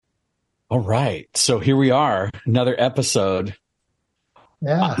All right. So here we are, another episode.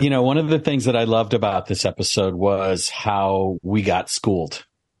 Yeah. One of the things that I loved about this episode was how we got schooled.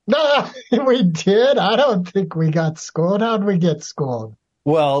 No, we did. I don't think we got schooled. How'd we get schooled?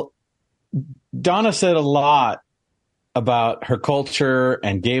 Well, Donna said a lot about her culture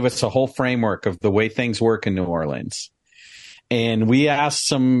and gave us a whole framework of the way things work in New Orleans. And we asked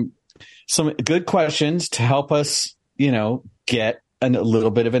some good questions to help us, get a little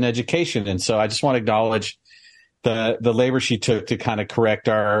bit of an education. And so I just want to acknowledge the labor she took to kind of correct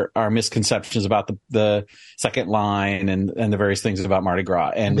our misconceptions about the second line and the various things about Mardi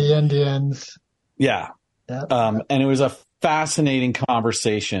Gras and the Indians. Yeah. Yep. And it was a fascinating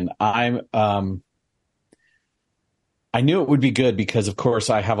conversation. I knew it would be good because, of course,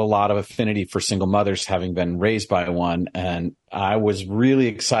 I have a lot of affinity for single mothers, having been raised by one. And I was really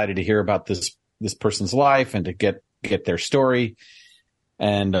excited to hear about this person's life and to get their story.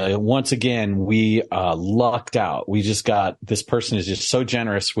 And once again, we lucked out. We just got, this person is just so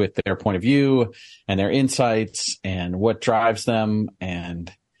generous with their point of view and their insights and what drives them.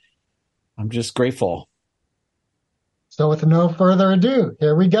 And I'm just grateful. So with no further ado,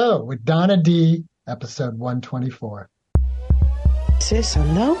 here we go with Donna D, episode 124. Zus,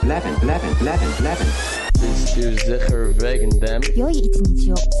 hallo? Leven. Stuur zeker wegen them. Joh je iets niet,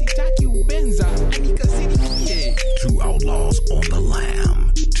 joh. Two outlaws on the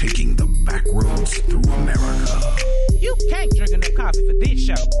lam, taking the back roads through America. You can't drink enough coffee for this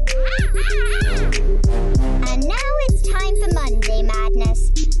show. And now it's time for Monday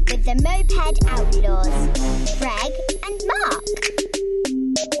Madness with the Moped Outlaws, Greg and Mark.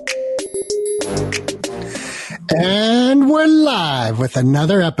 And we're live with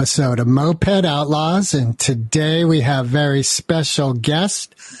another episode of Moped Outlaws. And today we have very special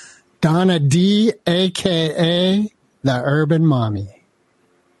guest, Donna D, a.k.a. the Urban Mommy.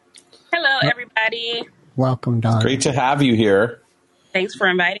 Hello, everybody. Welcome, Donna. Great to have you here. Thanks for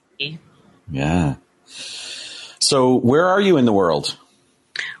inviting me. Yeah. So where are you in the world?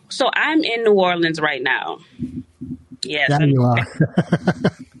 So I'm in New Orleans right now. Yes. There you are.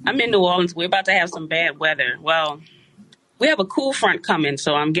 I'm in New Orleans. We're about to have some bad weather. Well, we have a cool front coming,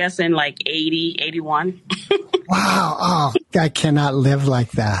 so I'm guessing like 80, 81. Wow. Oh, I cannot live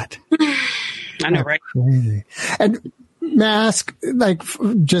like that. I know, right? Crazy. And may I ask, like,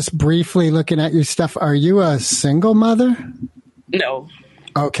 just briefly looking at your stuff, are you a single mother? No.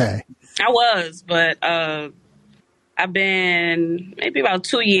 Okay. I was, but I've been maybe about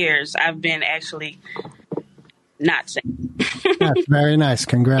 2 years. I've been actually not single. That's very nice.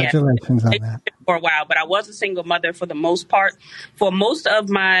 Congratulations on that. For a while, but I was a single mother for the most part. For most of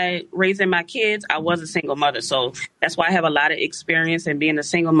my raising my kids, I was a single mother. So that's why I have a lot of experience in being a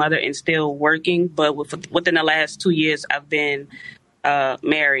single mother and still working. But within the last 2 years, I've been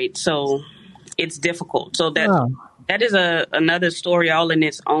married. So it's difficult. So that is another story all in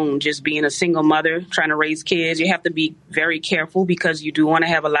its own, just being a single mother, trying to raise kids. You have to be very careful because you do want to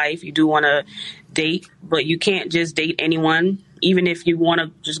have a life. You do want to date, but you can't just date anyone. Even if you want to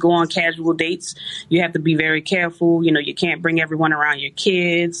just go on casual dates, you have to be very careful. You can't bring everyone around your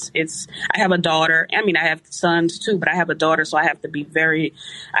kids. I have a daughter. I mean, I have sons too, but I have a daughter. So I had to be very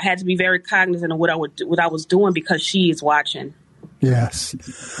cognizant of what I was doing because she is watching. Yes.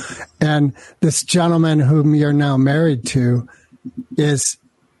 And this gentleman whom you're now married to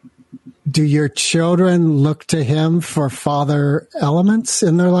do your children look to him for father elements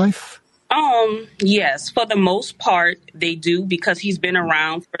in their life? Yes, for the most part, they do because he's been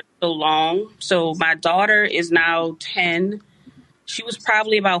around for so long. So my daughter is now 10. She was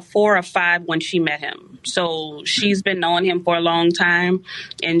probably about 4 or 5 when she met him. So she's been knowing him for a long time.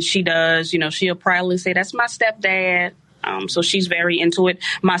 And she does, she'll probably say, that's my stepdad. So she's very into it.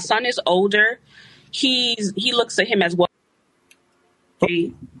 My son is older. He looks at him as well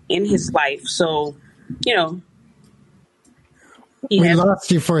in his life. So, we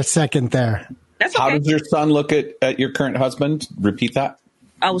lost you for a second there. That's okay. How does your son look at your current husband? Repeat that.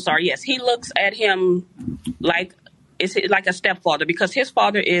 Oh, sorry. Yes. He looks at him like a stepfather because his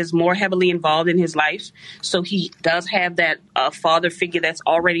father is more heavily involved in his life. So he does have that father figure that's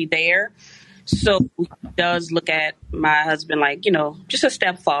already there. So he does look at my husband like, just a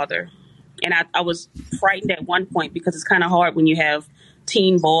stepfather. And I was frightened at one point because it's kind of hard when you have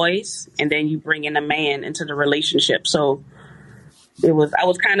teen boys and then you bring in a man into the relationship. So I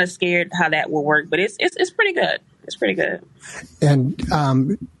was kind of scared how that will work, but it's pretty good. It's pretty good. And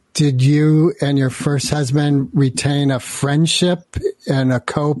did you and your first husband retain a friendship and a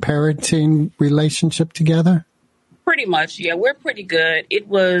co-parenting relationship together? Pretty much. Yeah, we're pretty good. It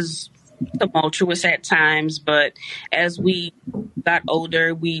was tumultuous at times, but as we got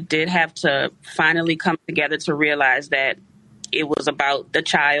older, we did have to finally come together to realize that it was about the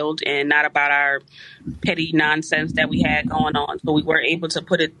child and not about our petty nonsense that we had going on. So we were able to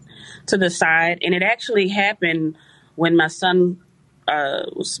put it to the side. And it actually happened when my son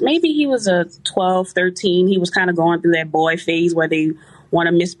he was a 12, 13. He was kind of going through that boy phase where they want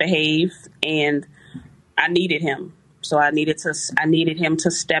to misbehave, and I needed him. So I needed him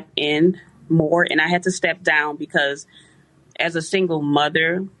to step in more, and I had to step down because as a single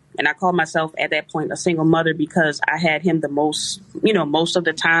mother, and I called myself at that point a single mother because I had him the most of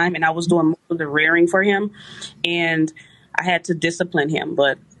the time, and I was doing most of the rearing for him, and I had to discipline him.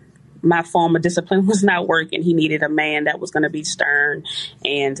 But my form of discipline was not working. He needed a man that was going to be stern,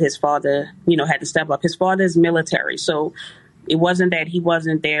 and his father, had to step up. His father is military, so it wasn't that he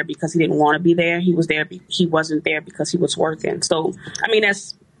wasn't there because he didn't want to be there. He was there. He wasn't there because he was working. So,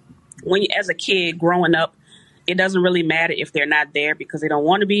 that's when you, as a kid growing up, it doesn't really matter if they're not there because they don't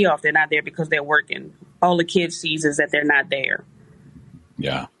want to be, or if they're not there because they're working. All the kid sees is that they're not there.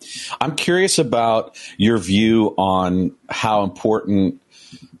 Yeah. I'm curious about your view on how important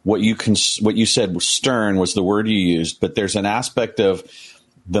what you said was stern was the word you used, but there's an aspect of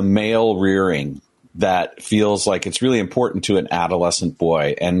the male rearing that feels like it's really important to an adolescent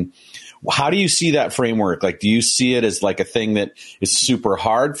boy. And how do you see that framework? Like, do you see it as like a thing that is super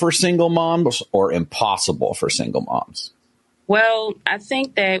hard for single moms or impossible for single moms? Well, I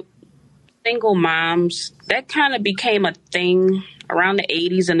think that single moms, that kind of became a thing around the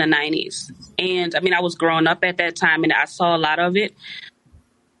 80s and the 90s. And I was growing up at that time and I saw a lot of it.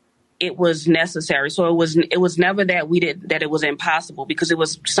 It was necessary. So it was never that that it was impossible, because it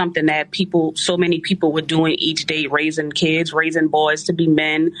was something that so many people were doing each day, raising kids, raising boys to be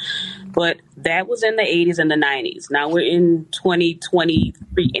men. But that was in the 80s and the 90s. Now we're in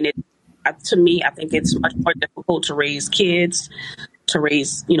 2023, and to me, I think it's much more difficult to raise kids, to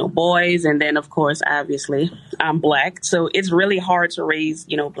raise, boys. And then, of course, obviously, I'm Black. So it's really hard to raise,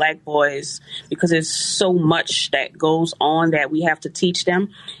 Black boys, because there's so much that goes on that we have to teach them.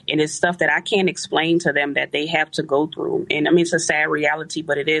 And it's stuff that I can't explain to them that they have to go through. And it's a sad reality,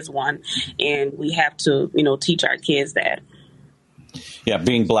 but it is one. And we have to, teach our kids that. Yeah,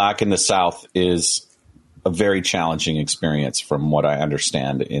 being Black in the South is a very challenging experience from what I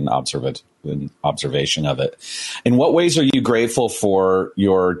understand in observation of it. In what ways are you grateful for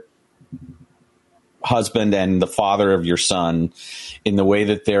your husband and the father of your son in the way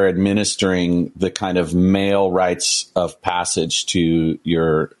that they're administering the kind of male rites of passage to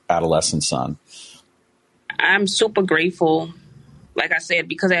your adolescent son? I'm super grateful, like I said,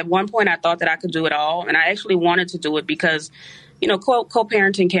 because at one point I thought that I could do it all. And I actually wanted to do it because,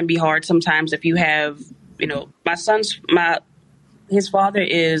 co-parenting can be hard sometimes if you have, his father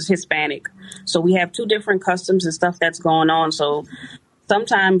is Hispanic. So we have two different customs and stuff that's going on. So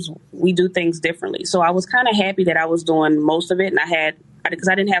sometimes we do things differently. So I was kind of happy that I was doing most of it. And because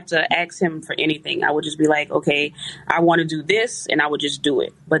I didn't have to ask him for anything. I would just be like, okay, I want to do this, and I would just do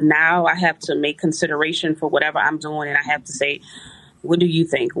it. But now I have to make consideration for whatever I'm doing. And I have to say, what do you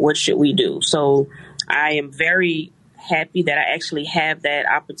think? What should we do? So I am very happy that I actually have that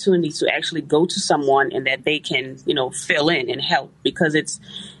opportunity to actually go to someone and that they can, fill in and help, because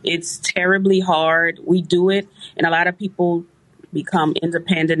it's terribly hard. We do it, and a lot of people become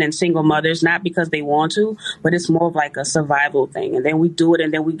independent and single mothers, not because they want to, but it's more of like a survival thing. And then we do it,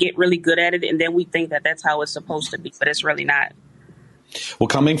 and then we get really good at it, and then we think that that's how it's supposed to be, but it's really not. Well,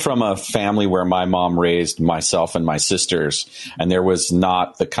 coming from a family where my mom raised myself and my sisters, and there was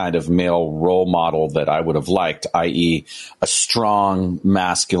not the kind of male role model that I would have liked, i.e. a strong,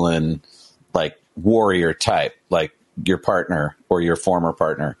 masculine, like warrior type, like your partner or your former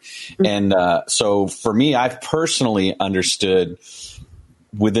partner. Mm-hmm. And so for me, I've personally understood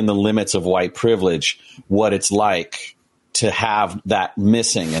within the limits of white privilege what it's like to have that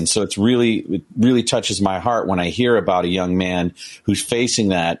missing. And so it really touches my heart when I hear about a young man who's facing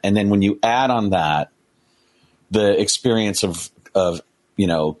that. And then when you add on that the experience of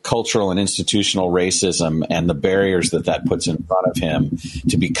cultural and institutional racism and the barriers that puts in front of him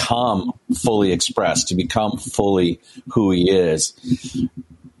to become fully expressed, to become fully who he is,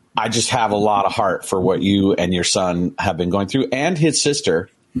 I just have a lot of heart for what you and your son have been going through, and his sister.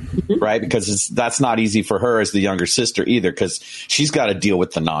 Right? Because that's not easy for her as the younger sister either, because she's got to deal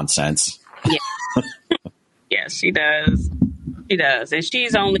with the nonsense. Yeah. Yes, she does. She does. And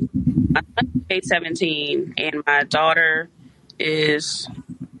she's only 17, and my daughter she's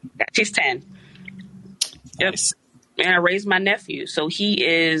 10. Yep. Nice. And I raised my nephew. So he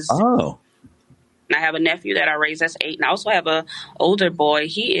is And I have a nephew that I raised that's 8. And I also have a older boy.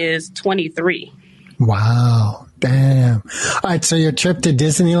 He is 23. Wow. Damn. All right. So your trip to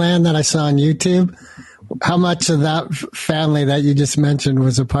Disneyland that I saw on YouTube, how much of that family that you just mentioned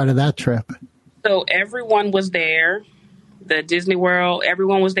was a part of that trip? So everyone was there. The Disney World,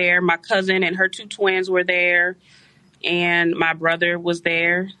 everyone was there. My cousin and her 2 twins were there. And my brother was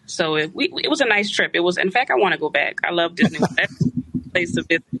there. So it was a nice trip. It was, in fact, I want to go back. I love Disney World. That's a place to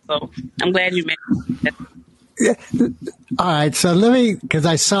visit. So I'm glad you mentioned that. All right. So because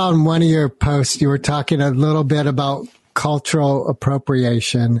I saw in one of your posts, you were talking a little bit about cultural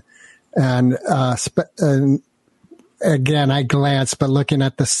appropriation. And again, I glanced, but looking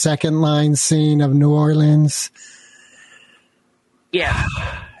at the second line scene of New Orleans. Yeah.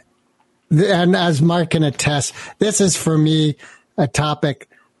 And as Mark can attest, this is for me a topic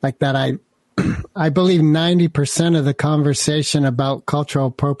like that. I believe 90% of the conversation about cultural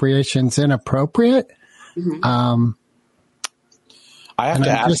appropriation is inappropriate. Mm-hmm. I have to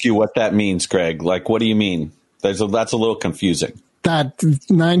ask you what that means, Greg. Like, what do you mean? That's a little confusing. That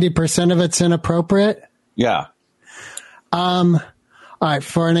 90% of it's inappropriate? Yeah. All right.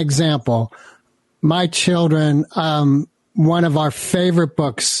 For an example, my children, one of our favorite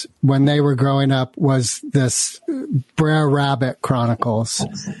books when they were growing up was this Brer Rabbit Chronicles.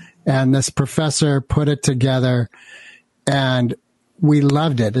 And this professor put it together and we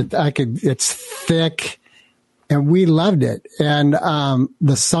loved it. It's thick and we loved it. And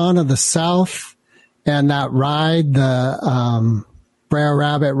the Song of the South and that ride, the Brer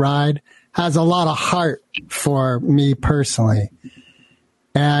Rabbit ride, has a lot of heart for me personally.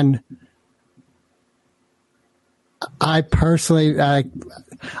 And I personally, I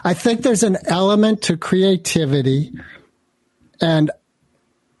think there's an element to creativity and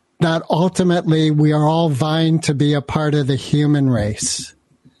that ultimately we are all vying to be a part of the human race.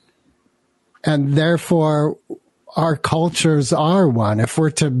 And therefore, our cultures are one. If we're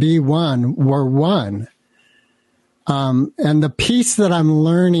to be one, we're one. And the piece that I'm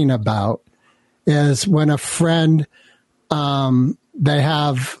learning about is when a friend, they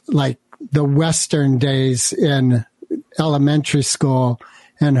have like the Western days in elementary school,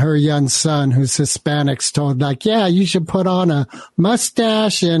 and her young son, who's Hispanic, told like, yeah, you should put on a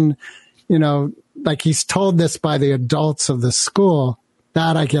mustache. And, like he's told this by the adults of the school.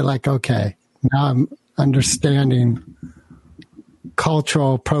 That I get like, okay, now I'm understanding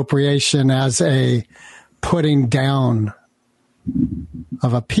cultural appropriation as a putting down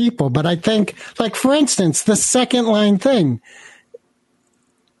of a people. But I think, like, for instance, the second line thing,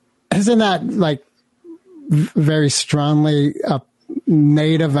 isn't that like very strongly a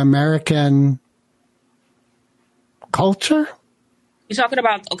Native American culture? You're talking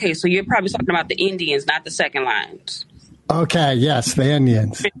about, okay, so you're probably talking about the Indians, not the second lines. Okay, yes, the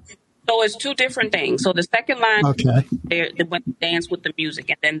Indians. So it's 2 different things. So the second line, okay, they went to dance with the music.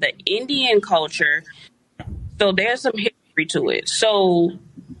 And then the Indian culture, so there's some history to it. So,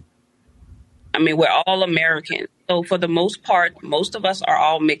 I mean, we're all American. So for the most part, most of us are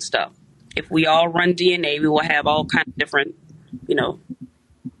all mixed up. If we all run DNA, we will have all kinds of different,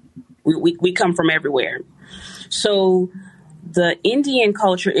 we come from everywhere. So the Indian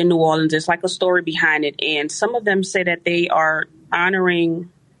culture in New Orleans, there's like a story behind it. And some of them say that they are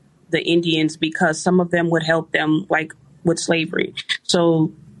honoring the Indians because some of them would help them like with slavery.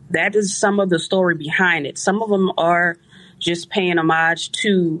 So that is some of the story behind it. Some of them are just paying homage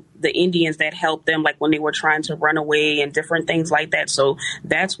to the Indians that helped them, like when they were trying to run away and different things like that. So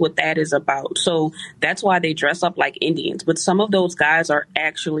that's what that is about. So that's why they dress up like Indians. But some of those guys are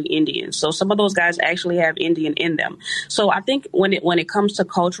actually Indians. So some of those guys actually have Indian in them. So I think when it comes to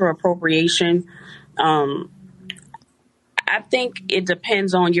cultural appropriation, I think it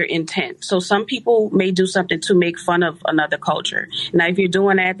depends on your intent. So some people may do something to make fun of another culture. Now, if you're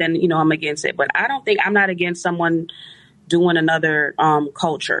doing that, then, I'm against it. But I'm not against someone doing another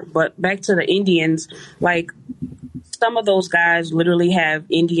culture. But back to the Indians, like some of those guys literally have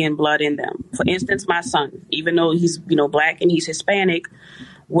Indian blood in them. For instance, my son, even though he's, black and he's Hispanic,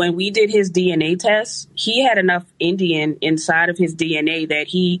 when we did his DNA test, he had enough Indian inside of his DNA that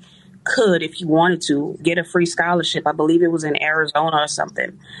he could, if he wanted to, get a free scholarship. I believe it was in Arizona or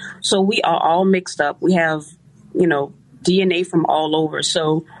something. So we are all mixed up. We have, DNA from all over.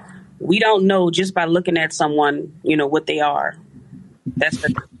 So we don't know just by looking at someone, what they are.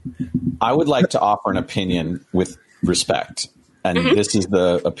 I would like to offer an opinion with respect. And this is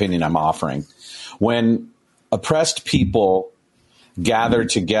the opinion I'm offering. When oppressed people gather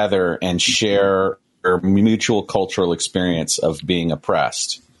together and share their mutual cultural experience of being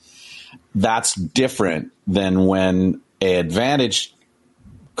oppressed, that's different than when advantaged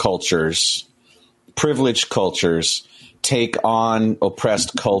cultures privileged cultures take on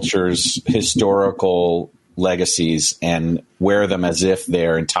oppressed cultures' historical legacies and wear them as if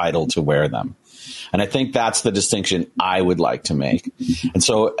they're entitled to wear them. And I think that's the distinction I would like to make. And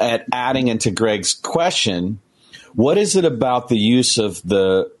so adding into Greg's question, what is it about the use of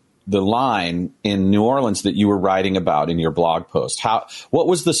the line in New Orleans that you were writing about in your blog post? What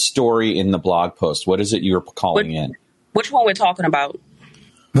was the story in the blog post? What is it you were calling in? Which one we're talking about?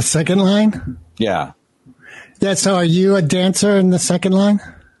 The second line? Yeah. Yeah, so are you a dancer in the second line?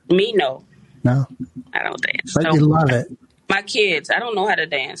 Me, no. No? I don't dance. But No. you love it. My kids, I don't know how to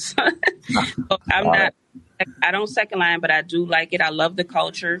dance. So I don't second line, but I do like it. I love the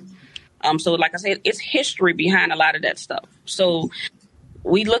culture. So like I said, it's history behind a lot of that stuff. So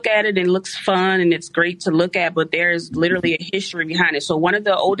we look at it and it looks fun and it's great to look at, but there's literally a history behind it. So one of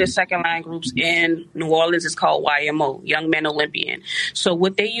the oldest second line groups in New Orleans is called YMO, Young Men Olympian. So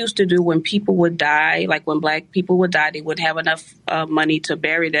what they used to do when people would die, like when black people would die, they wouldn't have enough money to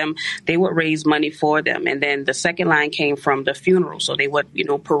bury them. They would raise money for them. And then the second line came from the funeral. So they would,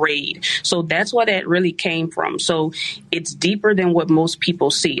 parade. So that's where that really came from. So it's deeper than what most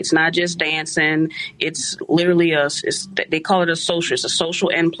people see. It's not just dancing. It's literally they call it a social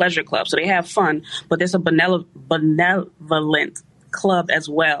and pleasure club. So they have fun, but there's a benevolent club as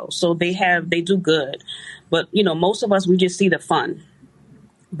well. So they do good. But, most of us, we just see the fun.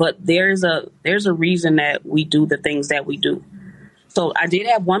 But there's a reason that we do the things that we do. So I did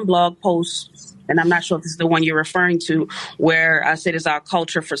have one blog post, and I'm not sure if this is the one you're referring to, where I said, is our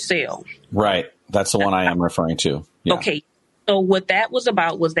culture for sale? Right. That's the one I am referring to. Yeah. Okay. So what that was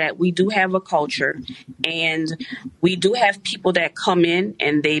about was that we do have a culture and we do have people that come in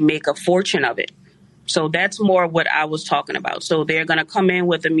and they make a fortune of it. So that's more what I was talking about. So they're going to come in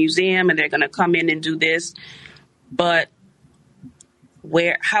with a museum and they're going to come in and do this. But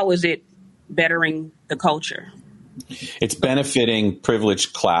how is it bettering the culture? It's benefiting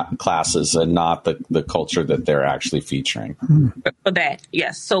privileged classes and not the culture that they're actually featuring. For that,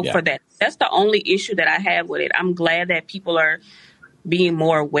 yes. So for that, that's the only issue that I have with it. I'm glad that people are being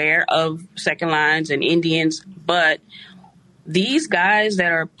more aware of second lines and Indians, but these guys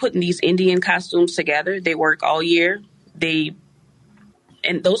that are putting these Indian costumes together, they work all year.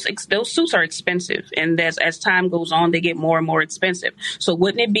 And those suits are expensive. And as time goes on, they get more and more expensive. So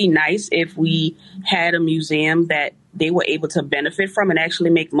wouldn't it be nice if we had a museum that they were able to benefit from and actually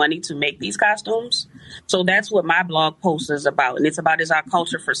make money to make these costumes? So that's what my blog post is about. And it's about, is our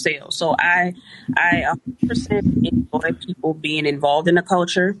culture for sale? So I 100% enjoy people being involved in the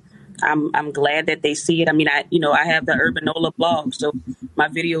culture. I'm glad that they see it. I mean, I have the Urbanola blog, so my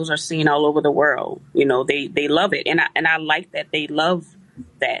videos are seen all over the world. They love it. And I like that they love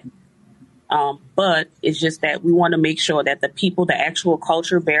that. But it's just that we want to make sure that the people, the actual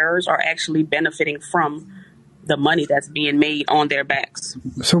culture bearers, are actually benefiting from the money that's being made on their backs.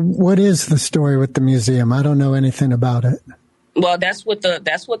 So what is the story with the museum? I don't know anything about it. Well, that's what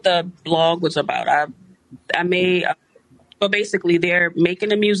the blog was about. But basically they're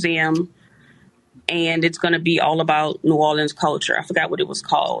making a museum and it's going to be all about New Orleans culture. I forgot what it was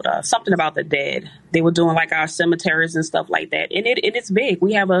called. Something about the dead. They were doing like our cemeteries and stuff like that. And it's big.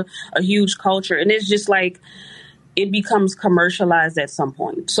 We have a huge culture, and it's just like it becomes commercialized at some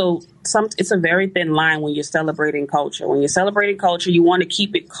point. So it's a very thin line when you're celebrating culture. When you're celebrating culture, you want to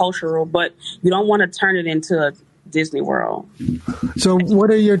keep it cultural, but you don't want to turn it into a Disney World. So what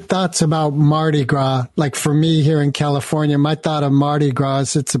are your thoughts about Mardi Gras? Like for me here in California, my thought of Mardi Gras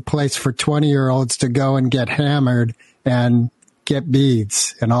is it's a place for 20-year-olds to go and get hammered and get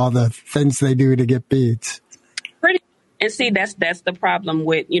beads and all the things they do to get beads. And see, that's the problem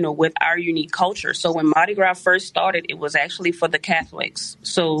with our unique culture. So when Mardi Gras first started, it was actually for the Catholics.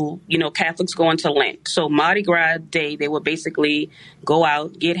 So, Catholics go into Lent. So Mardi Gras Day, they would basically go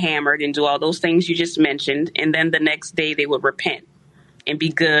out, get hammered, and do all those things you just mentioned. And then the next day they would repent and be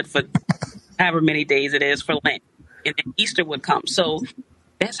good for however many days it is for Lent. And then Easter would come. So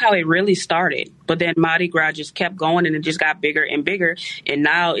that's how it really started. But then Mardi Gras just kept going and it just got bigger and bigger. And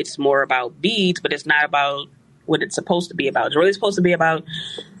now it's more about beads, but it's not about what it's supposed to be about. It's really supposed to be about,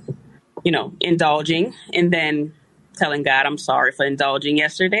 indulging and then telling God, I'm sorry for indulging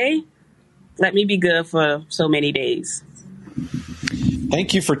yesterday. Let me be good for so many days.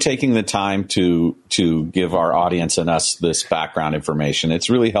 Thank you for taking the time to give our audience and us this background information. It's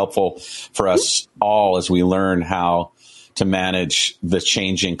really helpful for us all as we learn how to manage the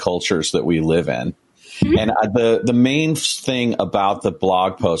changing cultures that we live in. And the main thing about the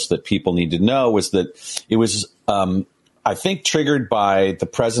blog post that people need to know was that it was, I think, triggered by the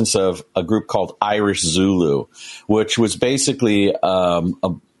presence of a group called Irish Zulu, which was basically a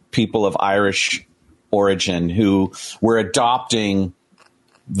people of Irish origin who were adopting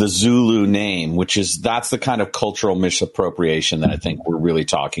the Zulu name, that's the kind of cultural misappropriation that I think we're really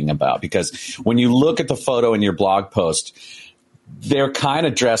talking about. Because when you look at the photo in your blog post, they're kind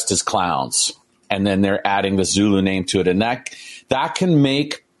of dressed as clowns, and then they're adding the Zulu name to it. And that can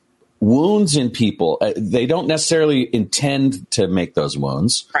make wounds in people. They don't necessarily intend to make those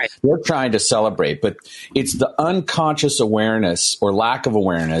wounds. Right. They're trying to celebrate, but it's the unconscious awareness or lack of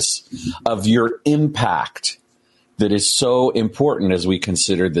awareness of your impact that is so important as we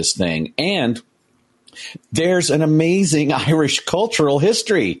consider this thing. And there's an amazing Irish cultural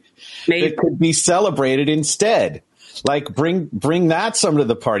history that could be celebrated instead. Like bring that some to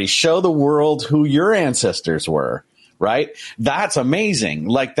the party. Show the world who your ancestors were, right? That's amazing.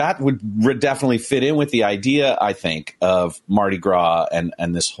 Like that would definitely fit in with the idea, I think, of Mardi Gras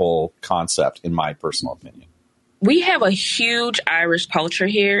and this whole concept, in my personal opinion. We have a huge Irish culture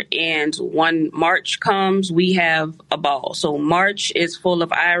here, and when March comes, we have a ball. So March is full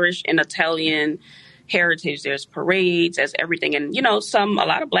of Irish and Italian heritage. There's parades, there's everything. And, a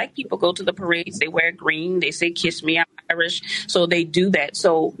lot of Black people go to the parades. They wear green. They say, "Kiss me, I'm Irish." So they do that.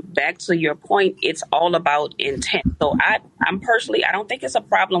 So back to your point, it's all about intent. So I'm personally, I don't think it's a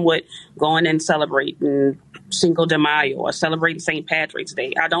problem with going and celebrating Cinco de Mayo or celebrating St. Patrick's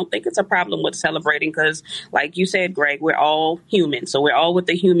Day. I don't think it's a problem with celebrating because, like you said, Greg, we're all human. So we're all with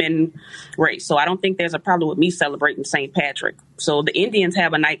the human race. So I don't think there's a problem with me celebrating St. Patrick. So the Indians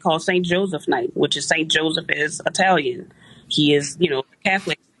have a night called St. Joseph Night, which is St. Joseph is Italian. He is,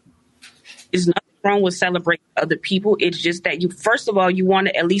 Catholic. There's nothing wrong with celebrating other people. It's just that first of all, you want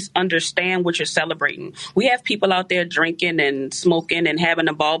to at least understand what you're celebrating. We have people out there drinking and smoking and having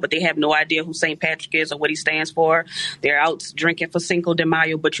a ball, but they have no idea who St. Patrick is or what he stands for. They're out drinking for Cinco de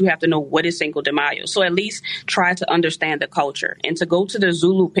Mayo, but you have to know what is Cinco de Mayo. So at least try to understand the culture. And to go to the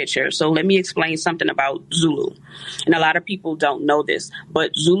Zulu picture, so let me explain something about Zulu. And a lot of people don't know this,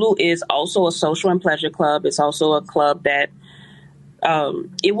 but Zulu is also a social and pleasure club. It's also a club that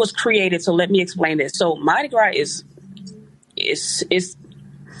it was created. So let me explain this. So Mardi Gras is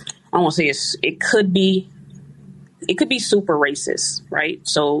I won't say it could be super racist, right?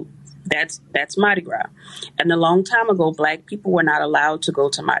 So that's Mardi Gras. And a long time ago, Black people were not allowed to go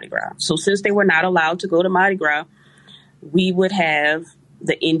to Mardi Gras. So since they were not allowed to go to Mardi Gras, we would have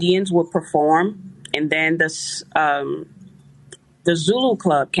the Indians would perform, and then the Zulu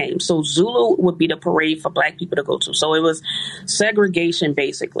club came. So Zulu would be the parade for Black people to go to. So it was segregation,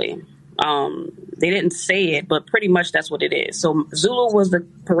 basically. They didn't say it, but pretty much that's what it is. So Zulu was the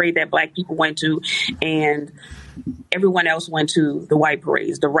parade that Black people went to, and everyone else went to the white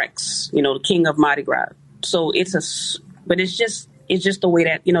parades, the Rex, the king of Mardi Gras. So it's just the way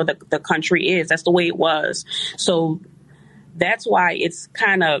that, the country is. That's the way it was. So that's why it's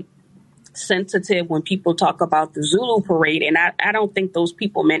kind of sensitive when people talk about the Zulu parade. And I don't think those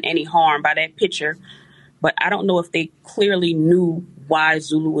people meant any harm by that picture, but I don't know if they clearly knew why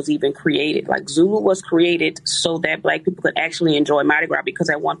Zulu was even created. Like Zulu was created so that Black people could actually enjoy Mardi Gras, because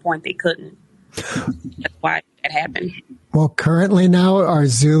at one point they couldn't. That's why that happened. Well, currently now, are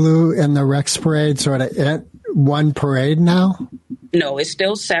Zulu and the Rex parade sort of at one parade now? No, it's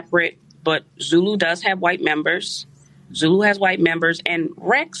still separate, but Zulu does have white members. Zulu has white members, and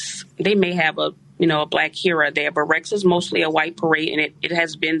Rex, they may have a Black hero there, but Rex is mostly a white parade, and it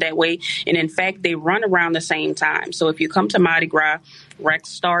has been that way. And in fact, they run around the same time. So if you come to Mardi Gras, Rex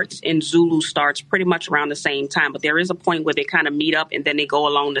starts and Zulu starts pretty much around the same time. But there is a point where they kind of meet up and then they go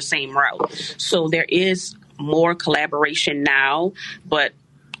along the same route. So there is more collaboration now, but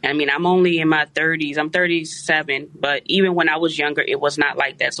I mean, I'm only in my 30s. I'm 37, but even when I was younger, it was not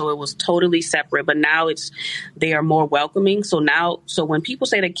like that. So it was totally separate. But now they are more welcoming. So when people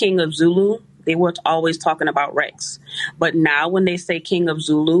say the King of Zulu, they were always talking about Rex. But now when they say King of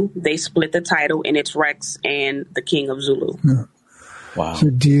Zulu, they split the title and it's Rex and the King of Zulu. Yeah. Wow. So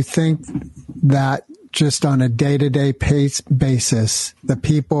do you think that just on a day-to-day basis, the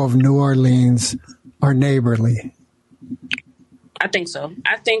people of New Orleans are neighborly? I think so.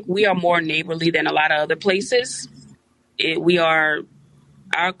 I think we are more neighborly than a lot of other places.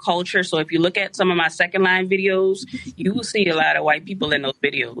 Our culture. So if you look at some of my second line videos, you will see a lot of white people in those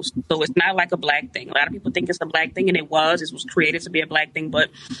videos. So it's not like a Black thing. A lot of people think it's a Black thing, and it was created to be a Black thing. But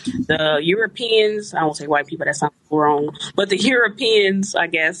the Europeans, I won't say white people, that sounds wrong, but the Europeans, I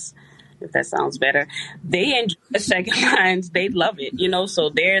guess, if that sounds better, they enjoy the second lines. They love it, so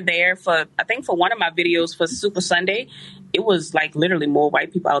they're there for one of my videos for Super Sunday, it was like literally more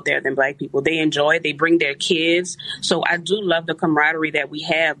white people out there than Black people. They enjoy it. They bring their kids. So I do love the camaraderie that we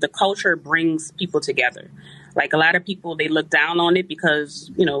have. The culture brings people together. Like a lot of people, they look down on it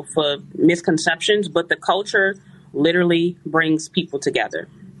because, for misconceptions, but the culture literally brings people together.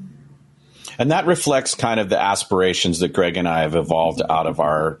 And that reflects kind of the aspirations that Greg and I have evolved out of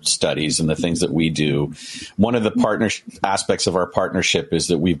our studies and the things that we do. One of the aspects of our partnership is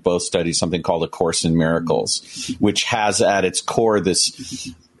that we've both studied something called A Course in Miracles, which has at its core this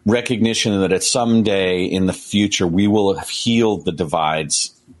recognition that at some day in the future, we will have healed the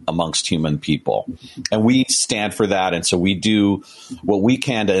divides amongst human people. And we stand for that. And so we do what we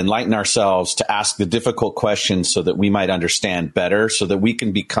can to enlighten ourselves, to ask the difficult questions so that we might understand better, so that we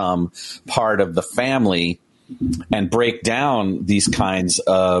can become part of the family and break down these kinds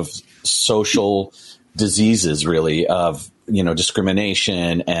of social diseases, really, of,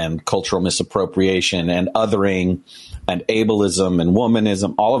 discrimination and cultural misappropriation and othering and ableism and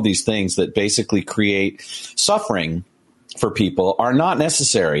womanism, all of these things that basically create suffering for people are not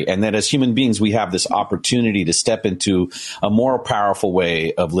necessary. And that as human beings, we have this opportunity to step into a more powerful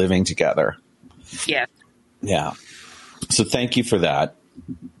way of living together. Yeah. Yeah. So thank you for that.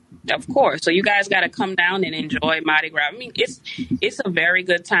 Of course. So you guys got to come down and enjoy Mardi Gras. I mean, it's a very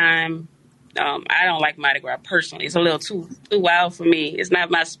good time. I don't like Mardi Gras personally. It's a little too wild for me. It's not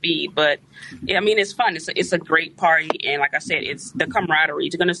my speed, but it's fun. It's a great party. And like I said, it's the camaraderie.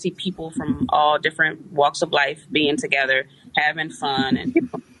 You're going to see people from all different walks of life being together, having fun and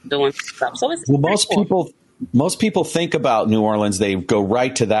doing stuff. So it's most people think about New Orleans, they go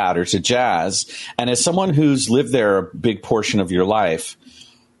right to that or to jazz. And as someone who's lived there a big portion of your life,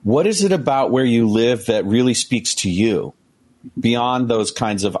 what is it about where you live that really speaks to you? Beyond those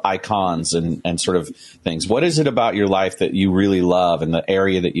kinds of icons and sort of things, what is it about your life that you really love and the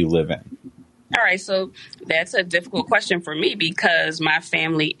area that you live in? All right, so that's a difficult question for me because my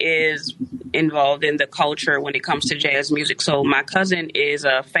family is involved in the culture when it comes to jazz music. So my cousin is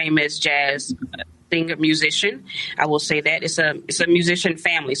a famous jazz singer musician. I will say that it's a musician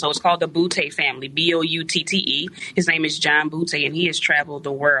family. So it's called the Boutte family, Boutte. His name is John Boutte, and he has traveled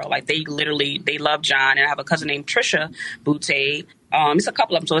the world. Like they love John. And I have a cousin named Trisha Boutte. It's a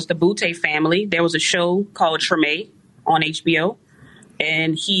couple of them. So it's the Boutte family. There was a show called Treme on HBO,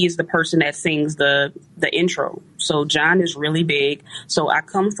 and he is the person that sings the intro. So John is really big. So I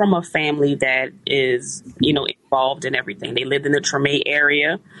come from a family that is, involved in everything. They lived in the Treme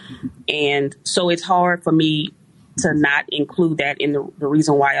area. And so it's hard for me to not include that in the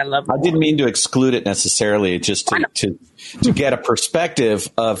reason why I love it. I didn't mean to exclude it necessarily, just to get a perspective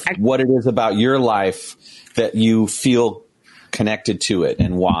of what it is about your life that you feel connected to it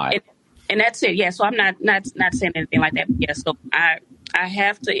and why. And that's it. Yeah. So I'm not saying anything like that. Yeah. So I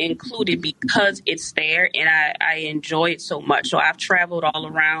have to include it because it's there and I enjoy it so much. So I've traveled all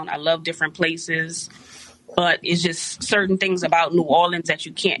around. I love different places, but it's just certain things about New Orleans that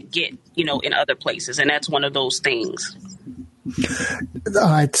you can't get, in other places. And that's one of those things. All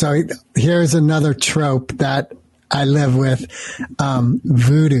right. So here's another trope that I live with.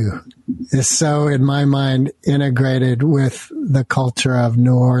 Voodoo is so, in my mind, integrated with the culture of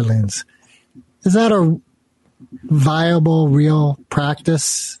New Orleans. Is that a viable, real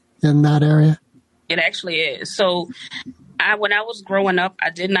practice in that area? It actually is. So when I was growing up, I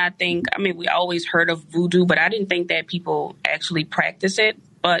did not think, we always heard of voodoo, but I didn't think that people actually practice it.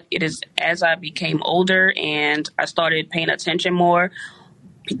 But it is, as I became older and I started paying attention more,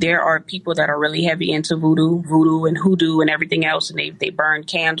 there are people that are really heavy into voodoo and hoodoo and everything else, and they burn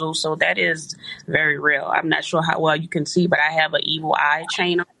candles. So that is very real. I'm not sure how well you can see, but I have an evil eye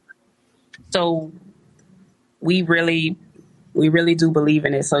chain on. So we really do believe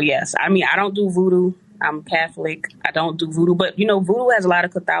in it. So yes, I don't do voodoo. I'm Catholic. I don't do voodoo, but voodoo has a lot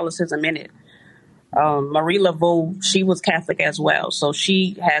of Catholicism in it. Marie Laveau, she was Catholic as well. So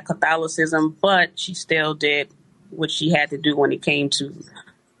she had Catholicism, but she still did what she had to do when it came to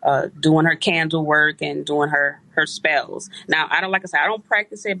doing her candle work and doing her spells. Now, I don't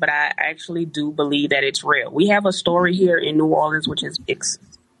practice it, but I actually do believe that it's real. We have a story here in New Orleans, which is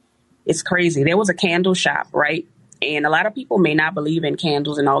it's crazy. There was a candle shop, right? And a lot of people may not believe in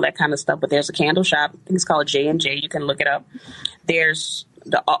candles and all that kind of stuff, but there's a candle shop. I think it's called J&J. You can look it up. There's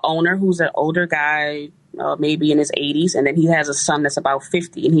the owner, who's an older guy, maybe in his 80s, and then he has a son that's about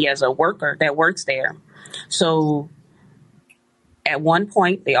 50, and he has a worker that works there. So at one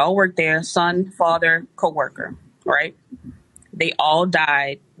point, they all worked there, son, father, co-worker, right? They all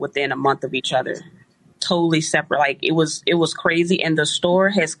died within a month of each other. Totally separate. Like it was crazy. And the store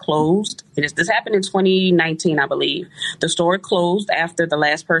has closed. This happened in 2019, I believe. The store closed after the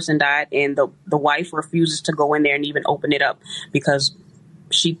last person died, and the wife refuses to go in there and even open it up because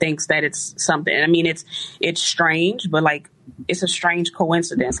she thinks that it's something. It's strange, but like it's a strange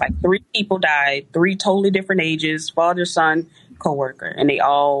coincidence. Like 3 people died, 3 totally different ages, father, son, coworker, and they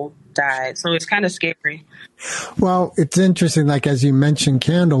all died. So it's kind of scary. Well, it's interesting. Like, as you mentioned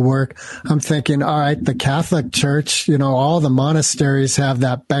candle work, I'm thinking, all right, the Catholic Church, all the monasteries have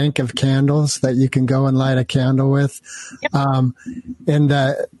that bank of candles that you can go and light a candle with. Yep. In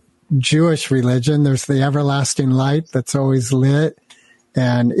the Jewish religion, there's the everlasting light that's always lit,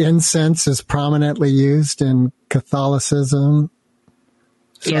 and incense is prominently used in Catholicism.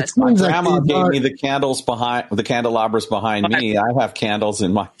 So Yes, my grandma gave me the candelabras behind me. I have candles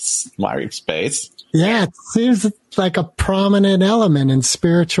in my space. Yeah, it seems like a prominent element in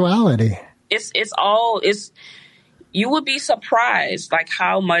spirituality. You would be surprised like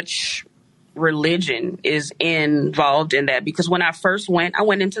how much religion is involved in that, because when I first went, I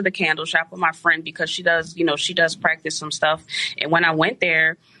went into the candle shop with my friend because she does practice some stuff. And when I went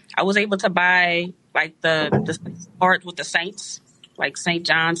there, I was able to buy like the cards with the saints, like St.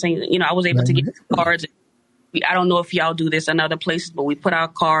 John, I was able to get cards. I don't know if y'all do this in other places, but we put our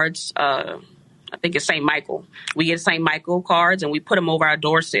cards, I think it's St. Michael. We get St. Michael cards and we put them over our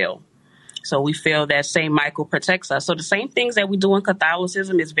door sill. So we feel that St. Michael protects us. So the same things that we do in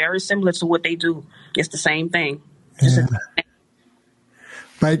Catholicism is very similar to what they do. It's the same thing. Yeah.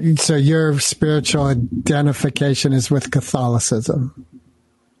 But so your spiritual identification is with Catholicism.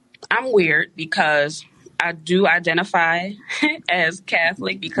 I'm weird because I do identify as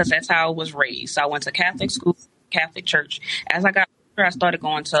Catholic because that's how I was raised. So I went to Catholic school, Catholic church. As I got older, I started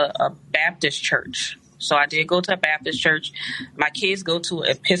going to a Baptist church. So I did go to a Baptist church. My kids go to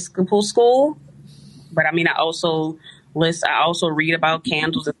Episcopal school, but I also read about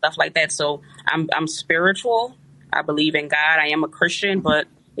candles and stuff like that. So I'm spiritual. I believe in God. I am a Christian, but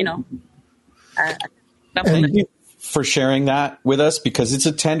Thank you for sharing that with us, because it's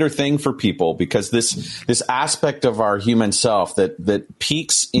a tender thing for people, because this aspect of our human self that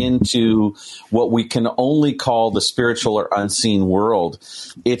peeks into what we can only call the spiritual or unseen world,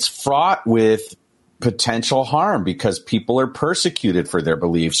 it's fraught with potential harm because people are persecuted for their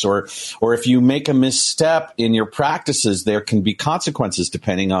beliefs, or if you make a misstep in your practices, there can be consequences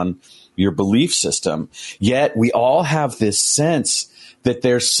depending on your belief system. Yet we all have this sense that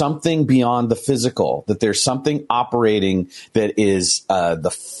there's something beyond the physical, that there's something operating that is the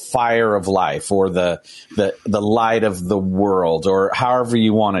fire of life, or the light of the world, or however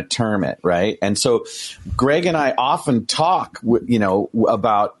you want to term it, right? And so Greg and I often talk,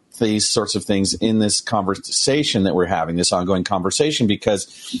 about these sorts of things in this conversation that we're having, this ongoing conversation,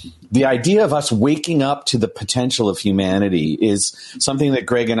 because the idea of us waking up to the potential of humanity is something that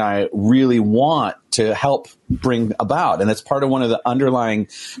Greg and I really want to help bring about. And that's part of one of the underlying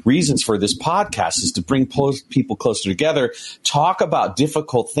reasons for this podcast, is to bring people closer together, talk about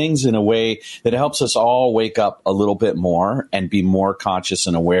difficult things in a way that helps us all wake up a little bit more and be more conscious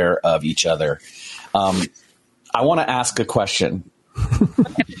and aware of each other. I want to ask a question.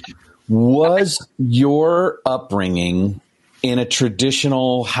 Was your upbringing in a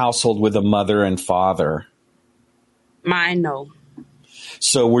traditional household with a mother and father? Mine, no.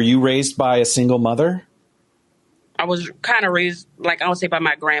 So were you raised by a single mother? I was kind of raised, like I would say, by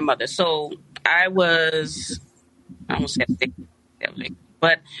my grandmother. So I won't say Catholic,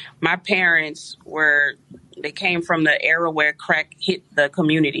 but my parents they came from the era where crack hit the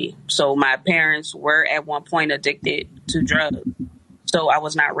community. So my parents were at one point addicted to drugs. So I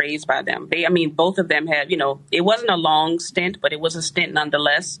was not raised by them. Both of them had, it wasn't a long stint, but it was a stint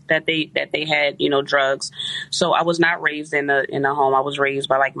nonetheless that they had, drugs. So I was not raised in a home. I was raised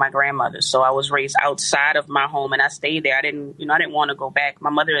by like my grandmother. So I was raised outside of my home, and I stayed there. I didn't want to go back. My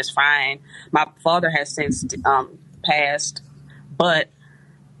mother is fine. My father has since passed, but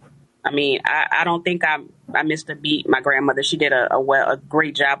I don't think I missed a beat. My grandmother, she did a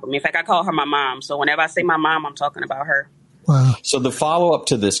great job. In fact, I call her my mom. So whenever I say my mom, I'm talking about her. Wow. So the follow-up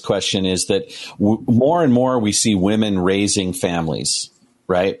to this question is that more and more we see women raising families,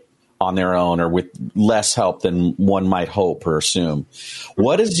 right, on their own or with less help than one might hope or assume.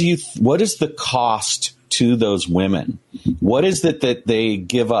 What is the cost to those women? What is it that they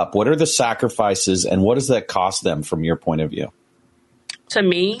give up? What are the sacrifices, and what does that cost them from your point of view? To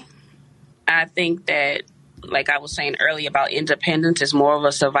me, I think that, like I was saying earlier about independence, is more of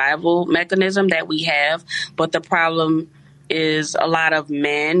a survival mechanism that we have. But the problem is a lot of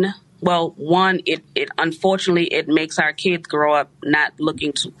men. Well, one, it unfortunately, it makes our kids grow up not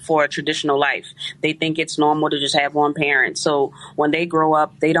looking for a traditional life. They think it's normal to just have one parent. So when they grow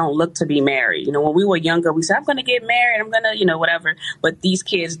up, they don't look to be married. When we were younger, we said, I'm going to get married. I'm going to, whatever. But these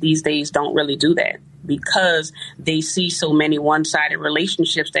kids these days don't really do that. because they see so many one-sided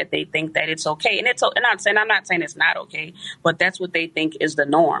relationships that they think that it's okay. And I'm not saying it's not okay, but that's what they think is the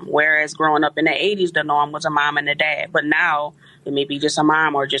norm. Whereas growing up in the 80s, the norm was a mom and a dad. But now it may be just a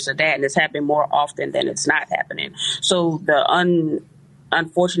mom or just a dad, and it's happening more often than it's not happening. So the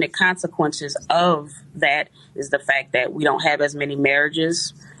unfortunate consequences of that is the fact that we don't have as many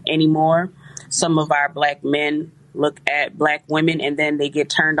marriages anymore. Some of our black men look at black women and then they get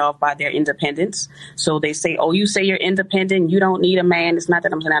turned off by their independence. So they say, oh, you say you're independent, you don't need a man. It's not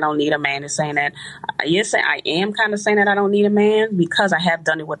that I'm saying I don't need a man. It's saying that, yes, I am kind of saying that I don't need a man because I have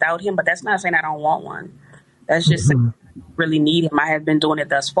done it without him, but that's not saying I don't want one. That's just saying I don't really need him. I have been doing it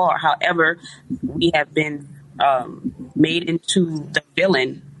thus far. However, we have been made into the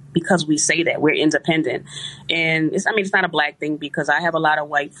villain because we say that we're independent. And it's not a black thing, because I have a lot of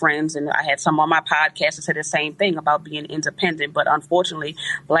white friends, and I had some on my podcast that said the same thing about being independent. But unfortunately,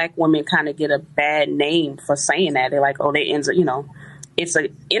 black women kind of get a bad name for saying that. They're like, oh, it's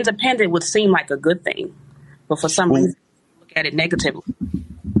independent would seem like a good thing, but for some reason, look at it negatively.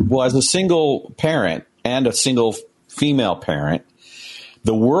 Well, as a single parent and a single female parent,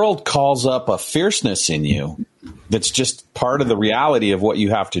 the world calls up a fierceness in you that's just part of the reality of what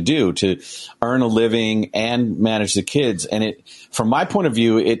you have to do to earn a living and manage the kids. And it, from my point of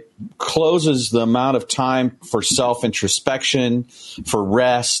view, it closes the amount of time for self-introspection, for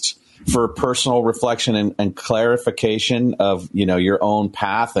rest, for personal reflection and clarification of, your own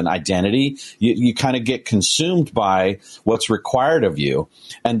path and identity. You kind of get consumed by what's required of you.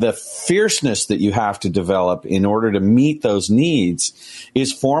 And the fierceness that you have to develop in order to meet those needs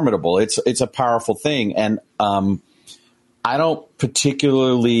is formidable. It's a powerful thing. And I don't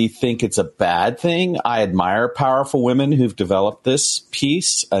particularly think it's a bad thing. I admire powerful women who've developed this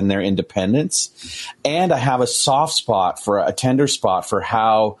piece and their independence. And I have a tender spot for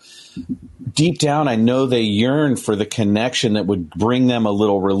how deep down I know they yearn for the connection that would bring them a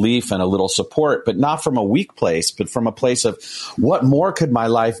little relief and a little support, but not from a weak place, but from a place of what more could my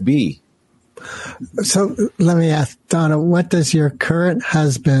life be? So let me ask, Donna, what does your current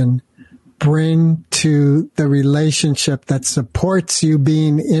husband bring to the relationship that supports you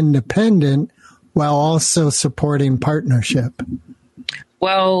being independent while also supporting partnership?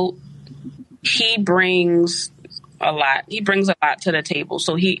 Well, he brings a lot. He brings a lot to the table.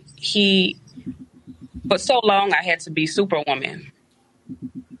 So he for so long I had to be superwoman.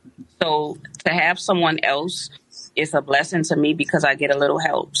 So to have someone else is a blessing to me because I get a little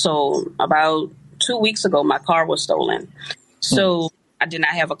help. So about 2 weeks ago, my car was stolen. So I did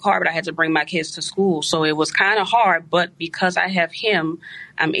not have a car, but I had to bring my kids to school. So it was kind of hard, but because I have him,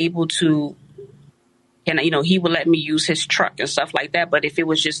 I'm able to, and he would let me use his truck and stuff like that. But if it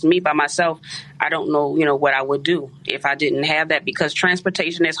was just me by myself, I don't know, what I would do if I didn't have that, because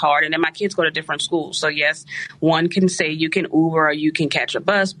transportation is hard. And then my kids go to different schools. So yes, one can say you can Uber or you can catch a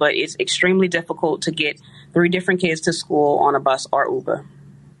bus, but it's extremely difficult to get 3 different kids to school on a bus or Uber.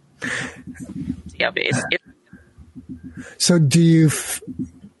 Yeah, but it's So do you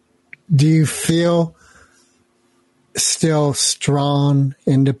feel still strong,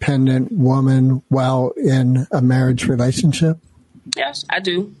 independent woman while in a marriage relationship? Yes, I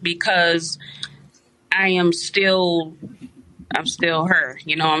do, because I'm still her.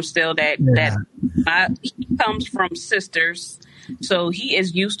 I'm still that he comes from sisters, so he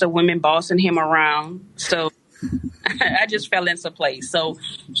is used to women bossing him around. So I just fell into place. So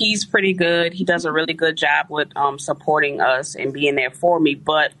he's pretty good. He does a really good job with supporting us and being there for me.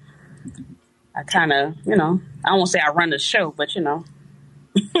 But I kind of, I won't say I run the show, but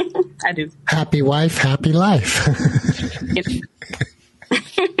I do. Happy wife, happy life.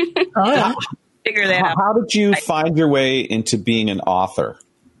 All right. Figure that out. How did you find your way into being an author?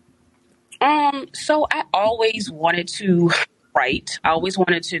 So I always wanted to write. I always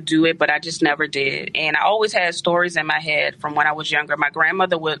wanted to do it, but I just never did. And I always had stories in my head from when I was younger. My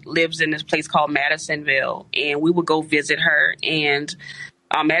grandmother lives in this place called Madisonville, and we would go visit her. And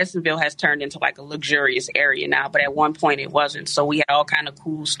Madisonville has turned into like a luxurious area now, but at one point it wasn't. So we had all kind of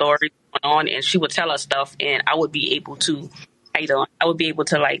cool stories going on, and she would tell us stuff, and I would be able to,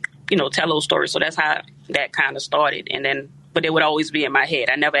 tell those stories. So that's how that kind of started. And then, but it would always be in my head.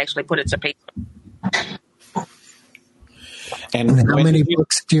 I never actually put it to paper. And how many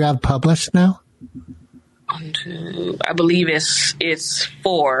books do you have published now? I believe it's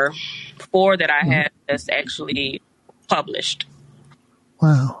 4 that I have that's actually published.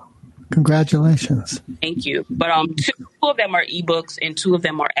 Wow. Congratulations. Thank you. But 2 of them are ebooks and 2 of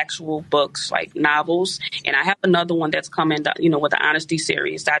them are actual books, like novels. And I have another one that's coming, with the Honesty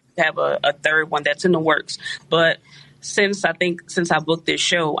series. I have a third one that's in the works. But since I booked this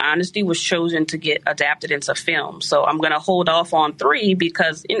show, Honesty was chosen to get adapted into film. So I'm going to hold off on 3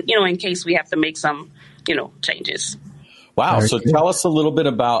 because, in case we have to make some, changes. Wow. So tell us a little bit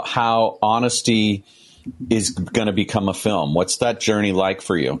about how Honesty is going to become a film. What's that journey like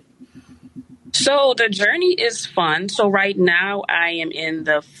for you? So the journey is fun. So right now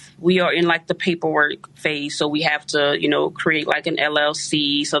we are in like the paperwork phase. So we have to, create like an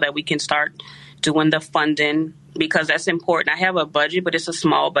LLC so that we can start doing the funding, because that's important. I have a budget, but it's a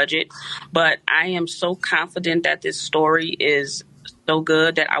small budget. But I am so confident that this story is so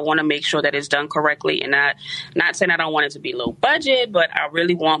good that I want to make sure that it's done correctly. And not saying I don't want it to be low budget, but I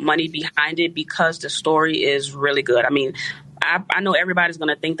really want money behind it because the story is really good. I mean, I know everybody's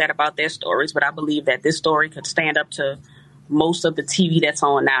going to think that about their stories, but I believe that this story could stand up to most of the TV that's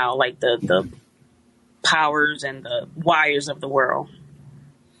on now, like the Powers and the Wires of the world.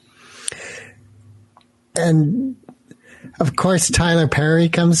 And of course, Tyler Perry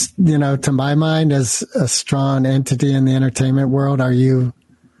comes, to my mind as a strong entity in the entertainment world. Are you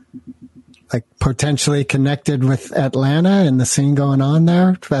like potentially connected with Atlanta and the scene going on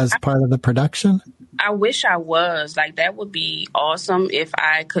there as part of the production? I wish I was. Like, that would be awesome if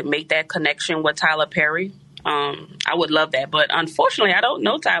I could make that connection with Tyler Perry. I would love that. But unfortunately, I don't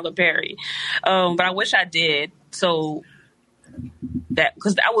know Tyler Perry. But I wish I did. So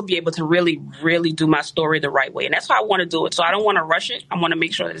because I would be able to really, really do my story the right way. And that's how I want to do it. So I don't want to rush it. I want to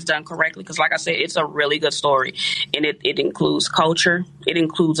make sure that it's done correctly. Because like I said, it's a really good story. And it includes culture. It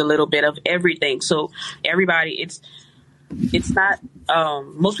includes a little bit of everything. So everybody, it's not,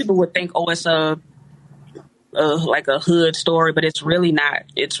 most people would think, it's like a hood story, but it's really not.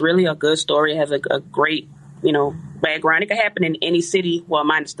 It's really a good story. It has a great, background. It could happen in any city, well,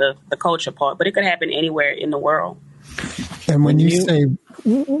 minus the culture part, but it could happen anywhere in the world. And when you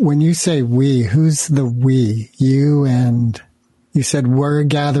say we, who's the we? You and you said we're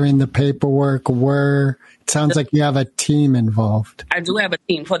gathering the paperwork. It sounds like you have a team involved. I do have a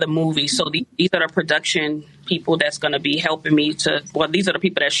team for the movie. So these are the production people that's going to be helping me these are the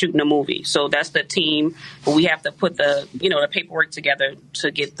people that's shooting the movie. So that's the team. But we have to put the paperwork together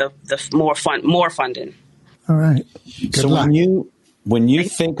to get the more funding. All right. Good luck. When you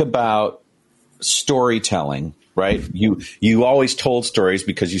think about storytelling, right? You always told stories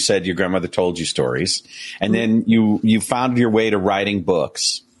because you said your grandmother told you stories, and then you found your way to writing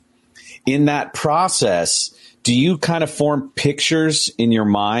books. In that process, do you kind of form pictures in your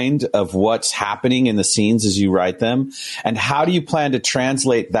mind of what's happening in the scenes as you write them? And how do you plan to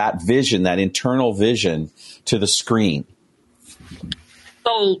translate that vision, that internal vision, to the screen?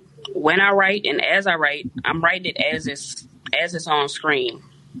 So when I write and as I write, I'm writing it as it's on screen.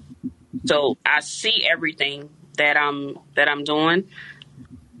 So I see everything that I'm doing.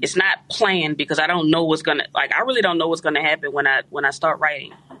 It's not planned because I don't know I really don't know what's gonna happen when I start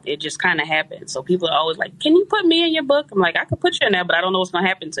writing. It just kind of happens. So people are always like, "Can you put me in your book?" I'm like, "I could put you in there, but I don't know what's gonna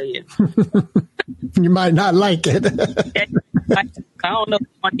happen to you." You might not like it. I don't know if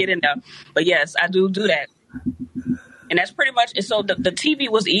I want to get in there, but yes, I do that. And that's pretty much it. So the TV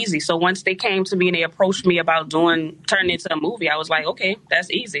was easy. So once they came to me and they approached me about turning it into a movie, I was like, okay, that's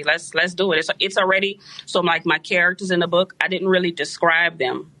easy. Let's do it. It's already. So like my characters in the book, I didn't really describe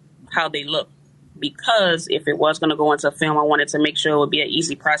them how they look because if it was going to go into a film, I wanted to make sure it would be an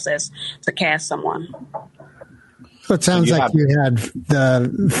easy process to cast someone. So it sounds like you had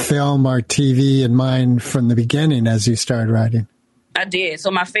the film or TV in mind from the beginning as you started writing. I did. So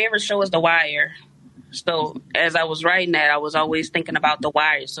my favorite show is The Wire. So as I was writing that, I was always thinking about The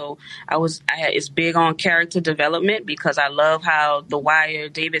Wire. So it's big on character development because I love how The Wire,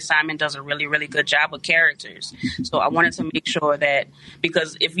 David Simon does a really, really good job with characters. So I wanted to make sure that,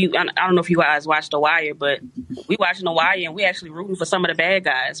 because I don't know if you guys watch The Wire, but we watching The Wire and we actually rooting for some of the bad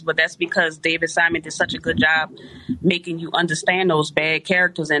guys. But that's because David Simon did such a good job making you understand those bad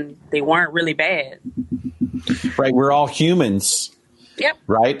characters and they weren't really bad. Right. We're all humans. Yep.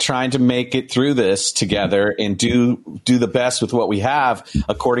 Right. Trying to make it through this together and do the best with what we have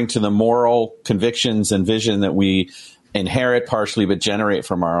according to the moral convictions and vision that we inherit partially, but generate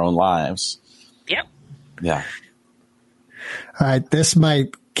from our own lives. Yep. Yeah. All right. This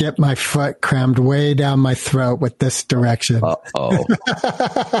might get my foot crammed way down my throat with this direction. Uh-oh.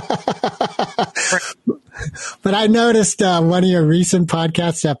 But I noticed one of your recent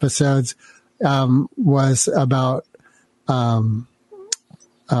podcast episodes was about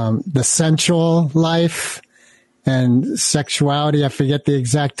the sensual life and sexuality. I forget the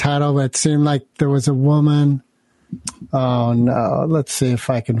exact title, but it seemed like there was a woman. Oh, no. Let's see if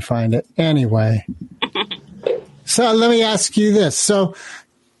I can find it. Anyway. So let me ask you this. So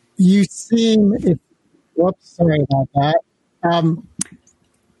you seem, Whoops, sorry about that.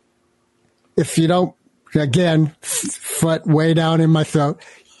 If you don't, again, foot way down in my throat,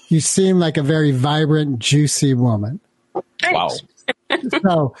 you seem like a very vibrant, juicy woman. Wow.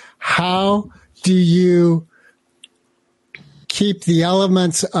 So how do you keep the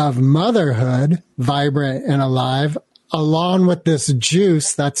elements of motherhood vibrant and alive along with this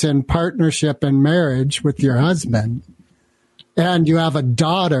juice that's in partnership and marriage with your husband? And you have a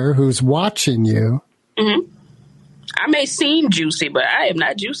daughter who's watching you. Mm-hmm. I may seem juicy, but I am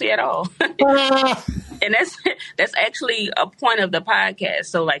not juicy at all. And that's actually a point of the podcast.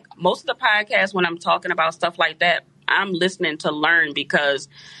 So like most of the podcasts, when I'm talking about stuff like that, I'm listening to learn because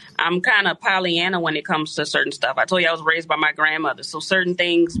I'm kind of Pollyanna when it comes to certain stuff. I told you I was raised by my grandmother. So certain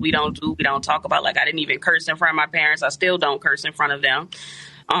things we don't do, we don't talk about. Like I didn't even curse in front of my parents. I still don't curse in front of them.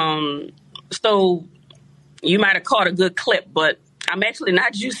 So you might have caught a good clip, but I'm actually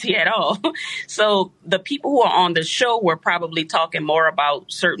not juicy at all. So the people who are on the show were probably talking more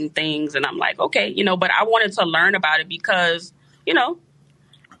about certain things. And I'm like, okay, but I wanted to learn about it because,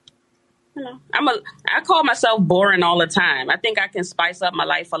 I call myself boring all the time. I think I can spice up my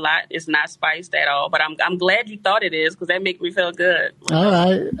life a lot. It's not spiced at all, but I'm glad you thought it is because that makes me feel good. All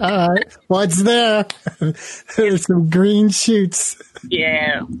right. What's there? There's some green shoots.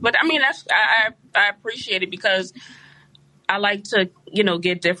 Yeah. But I mean, I appreciate it because I like to,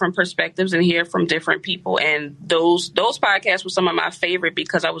 get different perspectives and hear from different people. And those podcasts were some of my favorite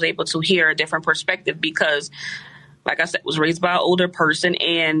because I was able to hear a different perspective because, like I said, was raised by an older person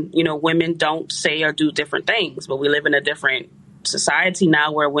and, women don't say or do different things. But we live in a different society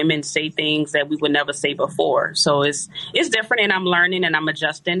now where women say things that we would never say before. So it's different and I'm learning and I'm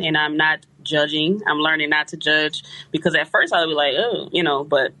adjusting and I'm not judging. I'm learning not to judge because at first I would be like, oh,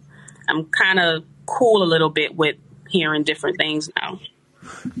 but I'm kind of cool a little bit with hearing different things now.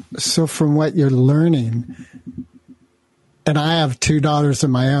 So from what you're learning, and I have 2 daughters of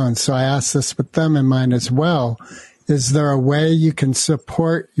my own, so I ask this with them in mind as well, is there a way you can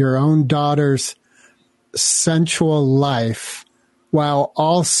support your own daughter's sensual life while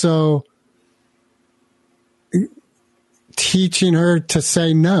also teaching her to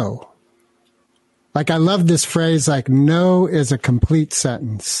say no? Like I love this phrase, like no is a complete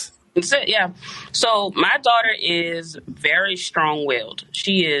sentence. That's it, yeah. So my daughter is very strong-willed.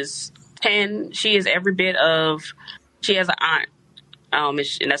 She is 10. She is every bit of. She has an aunt,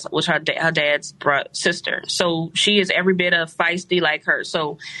 and that's her dad's sister. So she is every bit of feisty like her.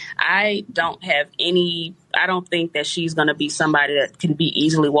 So I don't think that she's going to be somebody that can be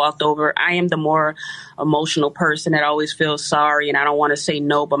easily walked over. I am the more emotional person that always feels sorry, and I don't want to say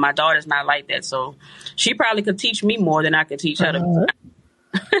no. But my daughter's not like that. So she probably could teach me more than I could teach her.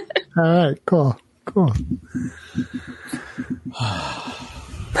 All right, cool. Well,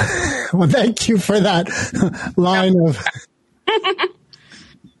 thank you for that line of.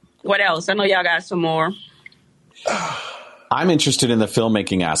 What else? I know y'all got some more. I'm interested in the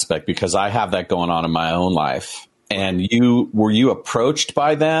filmmaking aspect because I have that going on in my own life. And were you approached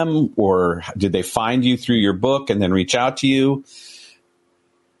by them or did they find you through your book and then reach out to you?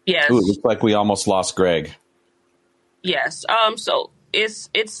 Yes. Ooh, it looks like we almost lost Greg. Yes. So it's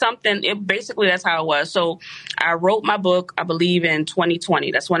something, basically that's how it was. So I wrote my book, I believe in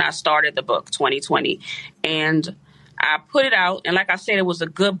 2020. That's when I started the book, 2020. And I put it out. And like I said, it was a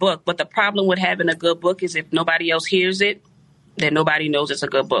good book. But the problem with having a good book is if nobody else hears it, then nobody knows it's a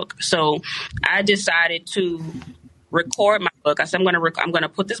good book. So I decided to record my book. I said, I'm going to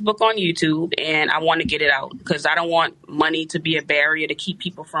put this book on YouTube and I want to get it out because I don't want money to be a barrier to keep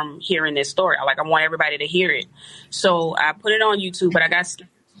people from hearing this story. I want everybody to hear it. So I put it on YouTube, but I got scared.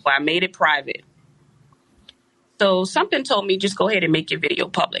 So I made it private. So something told me just go ahead and make your video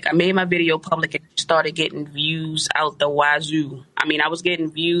public. I made my video public and started getting views out the wazoo. I mean, I was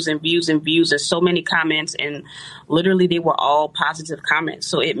getting views and views and views and so many comments, and literally they were all positive comments.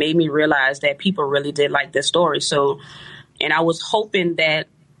 So it made me realize that people really did like this story. So, and I was hoping that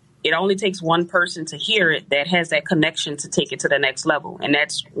it only takes one person to hear it that has that connection to take it to the next level. And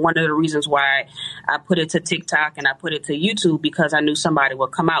that's one of the reasons why I put it to TikTok and I put it to YouTube, because I knew somebody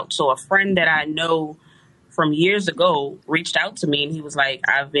would come out. So a friend that I know from years ago reached out to me and he was like,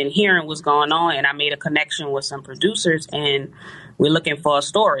 I've been hearing what's going on and I made a connection with some producers and we're looking for a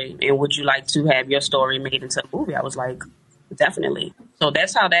story. And would you like to have your story made into a movie? I was like, definitely. So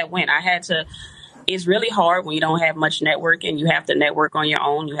that's how that went. It's really hard when you don't have much networking. You have to network on your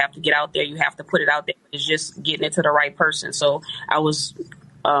own. You have to get out there. You have to put it out there. It's just getting it to the right person. So I was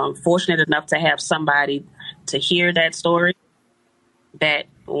fortunate enough to have somebody to hear that story that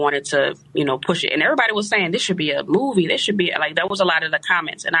people wanted to, push it. And everybody was saying this should be a movie. This should be that was a lot of the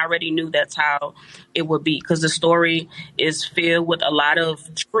comments. And I already knew that's how it would be because the story is filled with a lot of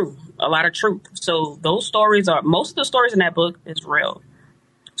truth. So those stories most of the stories in that book is real.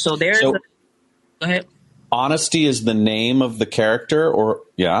 So go ahead. Honesty is the name of the character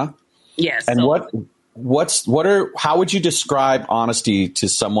yeah. Yes. And how would you describe honesty to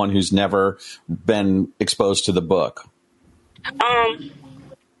someone who's never been exposed to the book?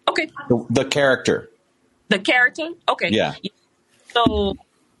 Okay. The character. The character? Okay. Yeah. So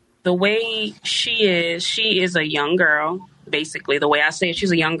the way she is a young girl, basically. The way I say it,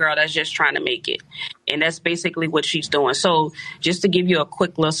 she's a young girl that's just trying to make it. And that's basically what she's doing. So just to give you a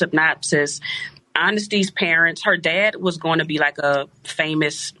quick little synopsis, Honesty's parents, her dad was going to be like a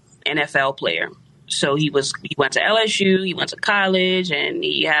famous NFL player. So he went to LSU, he went to college, and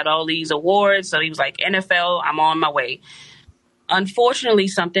he had all these awards. So he was like, NFL, I'm on my way. Unfortunately,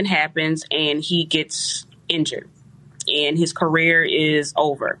 something happens and he gets injured and his career is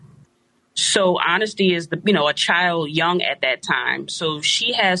over. So Honesty is a child young at that time. So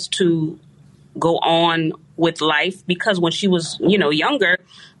she has to go on with life because when she was, younger,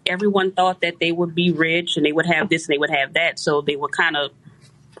 everyone thought that they would be rich and they would have this and they would have that. So they were kind of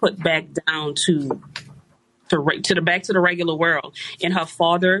put back down to the regular world. And her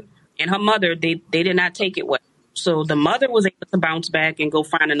father and her mother, they did not take it well. So the mother was able to bounce back and go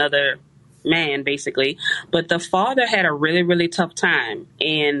find another man, basically. But the father had a really, really tough time.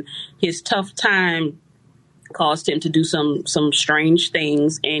 And his tough time caused him to do some strange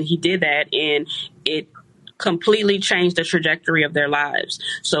things. And he did that. And it completely changed the trajectory of their lives.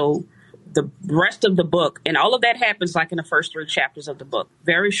 So the rest of the book, and all of that happens like in the first 3 chapters of the book.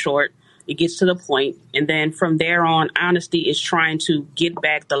 Very short. It gets to the point. And then from there on, Honesty is trying to get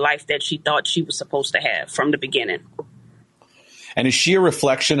back the life that she thought she was supposed to have from the beginning. And is she a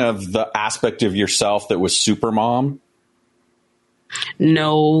reflection of the aspect of yourself that was super mom?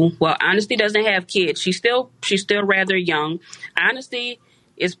 No. Well, Honesty doesn't have kids. She's still rather young. Honesty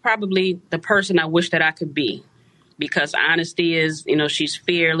is probably the person I wish that I could be. Because Honesty is, she's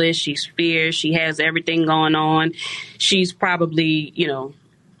fearless, she's fierce, she has everything going on. She's probably,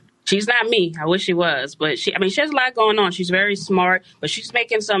 she's not me. I wish she was, but she has a lot going on. She's very smart, but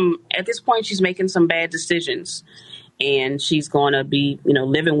at this point, she's making some bad decisions. And she's going to be,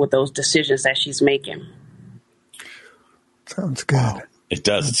 living with those decisions that she's making. Sounds good. Wow. It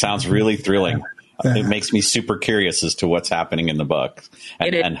does. It sounds really thrilling. It makes me super curious as to what's happening in the book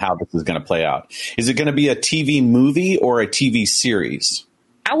and how this is going to play out. Is it going to be a TV movie or a TV series?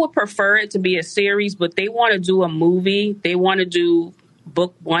 I would prefer it to be a series, but they want to do a movie. They want to do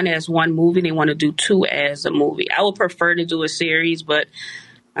book 1 as one movie. They want to do 2 as a movie. I would prefer to do a series, but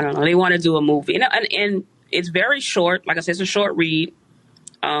I don't know. They want to do a movie. And it's very short. Like I said, it's a short read.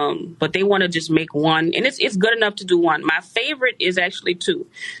 But they want to just make 1, and it's good enough to do 1. My favorite is actually 2.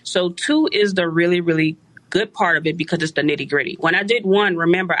 So 2 is the really, really good part of it because it's the nitty gritty. When I did 1,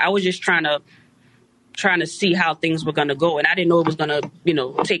 remember, I was just trying to see how things were going to go, and I didn't know it was going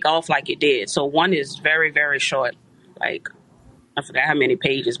to, take off like it did. So 1 is very, very short. Like, I forgot how many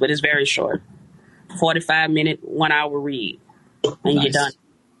pages, but it's very short. 45-minute, 1-hour read, and You're done.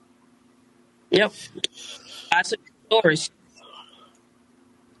 Yep. Lots of stories.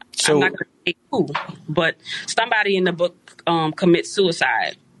 So, I'm not going to say who, but somebody in the book commits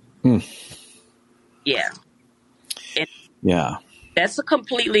suicide. Yeah. And yeah. That is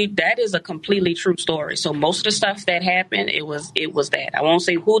a completely true story. So most of the stuff that happened, it was that. I won't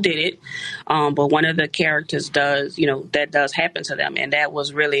say who did it, but one of the characters does, that does happen to them. And that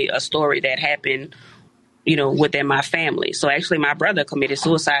was really a story that happened, within my family. So actually my brother committed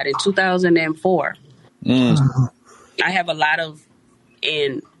suicide in 2004. I have a lot of,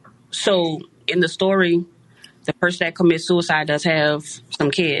 so in the story, the person that commits suicide does have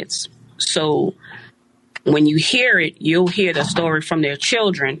some kids. So when you hear it, you'll hear the story from their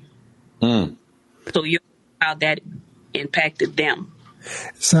children. So you'll know how that impacted them.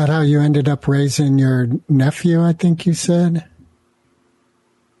 Is that how you ended up raising your nephew, I think you said?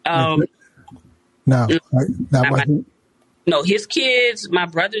 No, that wasn't. No, his kids, my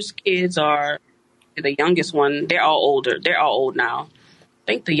brother's kids are the youngest one. They're all older. They're all old now. I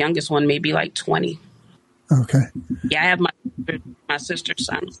think the youngest one may be like 20. Okay. Yeah, I have my sister's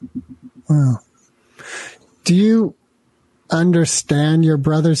son. Wow. Do you understand your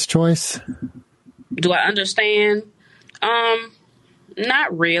brother's choice? Do I understand?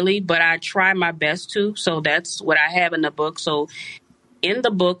 Not really, but I try my best to. So that's what I have in the book. So in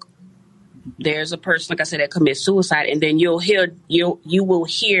the book, there's a person, like I said, that commits suicide, and then you will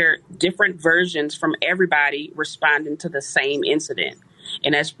hear different versions from everybody responding to the same incident.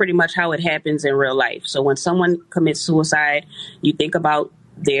 And that's pretty much how it happens in real life. So when someone commits suicide, you think about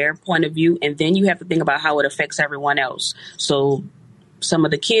their point of view, and then you have to think about how it affects everyone else. So some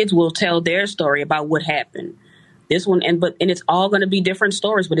of the kids will tell their story about what happened. This one, and it's all going to be different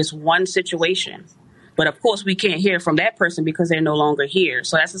stories, but it's one situation. But of course, we can't hear from that person because they're no longer here.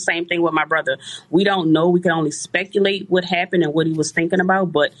 So that's the same thing with my brother. We don't know. We can only speculate what happened and what he was thinking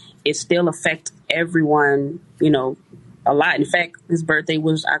about, but it still affects everyone, a lot. In fact, his birthday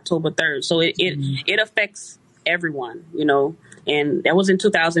was October 3rd. So it affects everyone, and that was in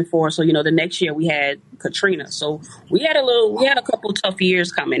 2004. So, the next year we had Katrina. So we had a couple tough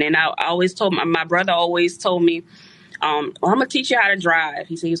years coming. And I always told my brother always told me, I'm going to teach you how to drive.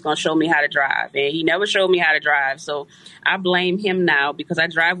 He said he was going to show me how to drive. And he never showed me how to drive. So I blame him now because I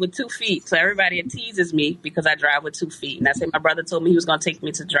drive with 2 feet. So everybody teases me because I drive with 2 feet. And I said my brother told me he was going to take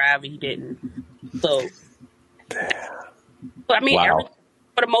me to drive, and he didn't. So I mean, Wow.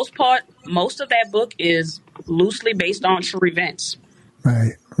 for the most part, most of that book is loosely based on true events.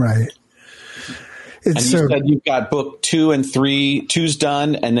 Right. And you said you've got book 2 and 3. 2's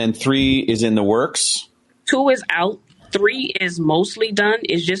done, and then 3 is in the works? 2 is out. 3 is mostly done.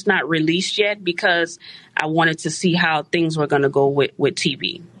 It's just not released yet because I wanted to see how things were going to go with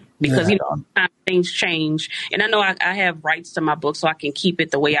TV. Because, things change. And I know I have rights to my book, so I can keep it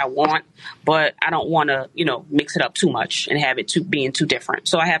the way I want. But I don't want to, mix it up too much and have it being too different.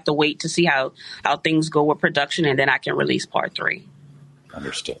 So I have to wait to see how things go with production, and then I can release part 3.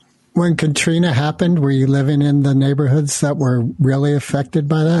 Understood. When Katrina happened, were you living in the neighborhoods that were really affected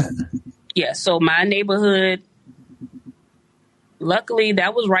by that? Yeah, so my neighborhood, luckily,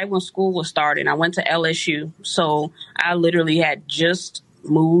 that was right when school was starting. I went to LSU, so I literally had just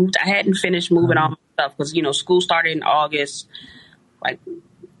moved. I hadn't finished moving all my stuff because, school started in August,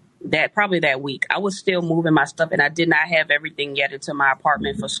 probably that week. I was still moving my stuff, and I did not have everything yet into my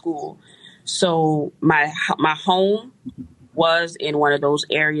apartment for school. So my home was in one of those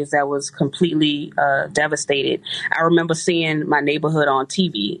areas that was completely devastated. I remember seeing my neighborhood on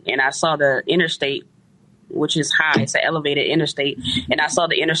TV, and I saw the interstate, which is high. It's an elevated interstate. And I saw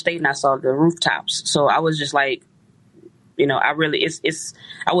the interstate and I saw the rooftops. So I was just like,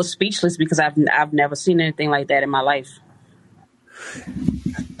 I was speechless because I've never seen anything like that in my life.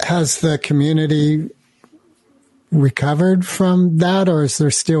 Has the community recovered from that, or is there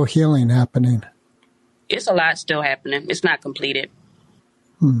still healing happening? It's a lot still happening. It's not completed.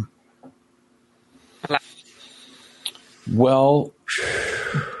 Well,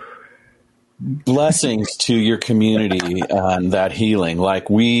 blessings to your community and that healing. Like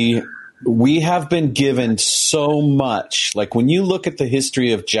we have been given so much. Like when you look at the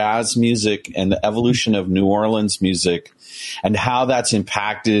history of jazz music and the evolution of New Orleans music and how that's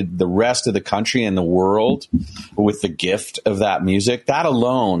impacted the rest of the country and the world with the gift of that music, that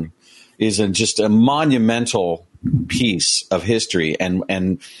alone is just a monumental piece of history,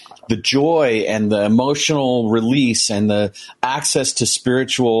 and the joy and the emotional release and the access to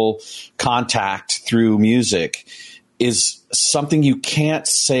spiritual contact through music is something you can't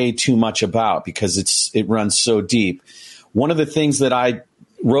say too much about because it runs so deep. One of the things that I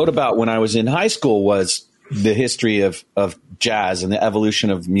wrote about when I was in high school was the history of jazz and the evolution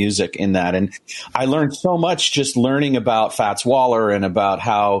of music in that. And I learned so much just learning about Fats Waller and about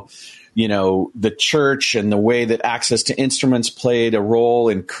how, the church and the way that access to instruments played a role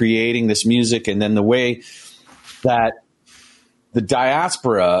in creating this music. And then the way that the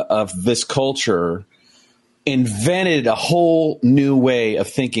diaspora of this culture invented a whole new way of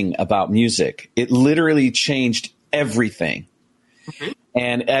thinking about music. It literally changed everything. Mm-hmm.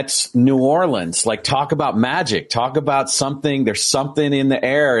 And it's New Orleans. Like, talk about magic. Talk about something. There's something in the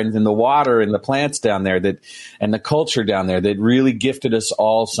air and in the water and the plants down there and the culture down there that really gifted us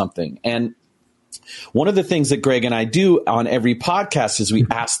all something. And one of the things that Greg and I do on every podcast is we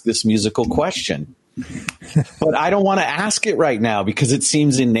ask this musical question. But I don't want to ask it right now because it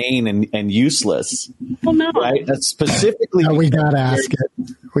seems inane and useless. Oh, no. Right? That's specifically. No, we got to ask it.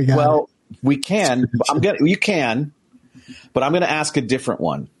 We can. You can. But I'm going to ask a different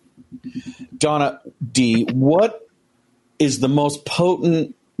one. Donna D, what is the most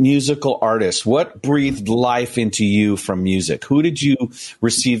potent musical artist? What breathed life into you from music? Who did you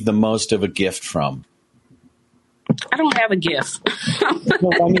receive the most of a gift from? I don't have a gift.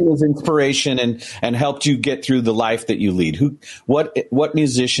 Well, I mean, it was inspiration and helped you get through the life that you lead. What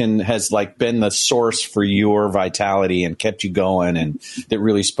musician has been the source for your vitality and kept you going and that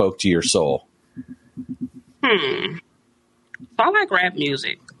really spoke to your soul? I like rap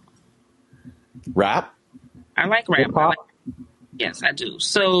music. Rap? I like rap. Yes, I do.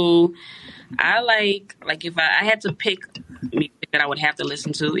 So I like if I had to pick music music that I would have to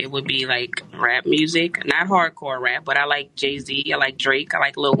listen to, it would be like rap music, not hardcore rap, but I like Jay-Z, I like Drake, I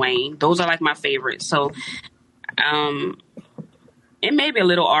like Lil Wayne. Those are like my favorites. So, it may be a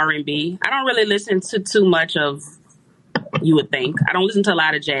little R&B. I don't really listen to too much of, you would think. I don't listen to a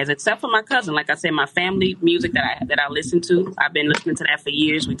lot of jazz, except for my cousin. Like I said, my family music that I listen to, I've been listening to that for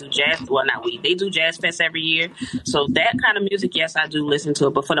years. We do jazz. Well, not we. They do Jazz Fest every year. So that kind of music, yes, I do listen to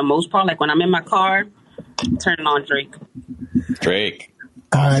it. But for the most part, like when I'm in my car, turning on Drake. Drake.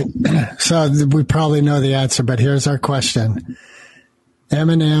 All right. So we probably know the answer, but here's our question.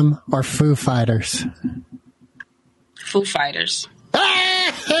 Eminem or Foo Fighters? Foo Fighters.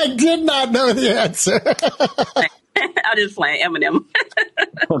 I did not know the answer. I'm just playing Eminem.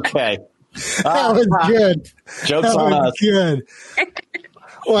 Okay. That was good. Joke's on us. Good.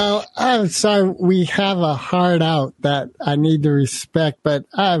 Well, I'm sorry. We have a heart out that I need to respect, but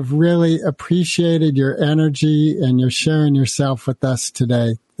I've really appreciated your energy and your sharing yourself with us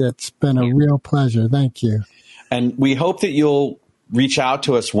today. It's been a real pleasure. Thank you. And we hope that you'll reach out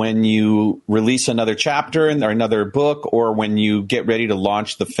to us when you release another chapter or another book, or when you get ready to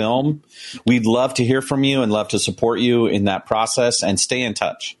launch the film. We'd love to hear from you and love to support you in that process, and stay in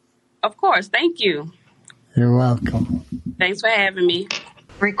touch. Of course. Thank you. You're welcome. Thanks for having me.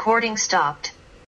 Recording stopped.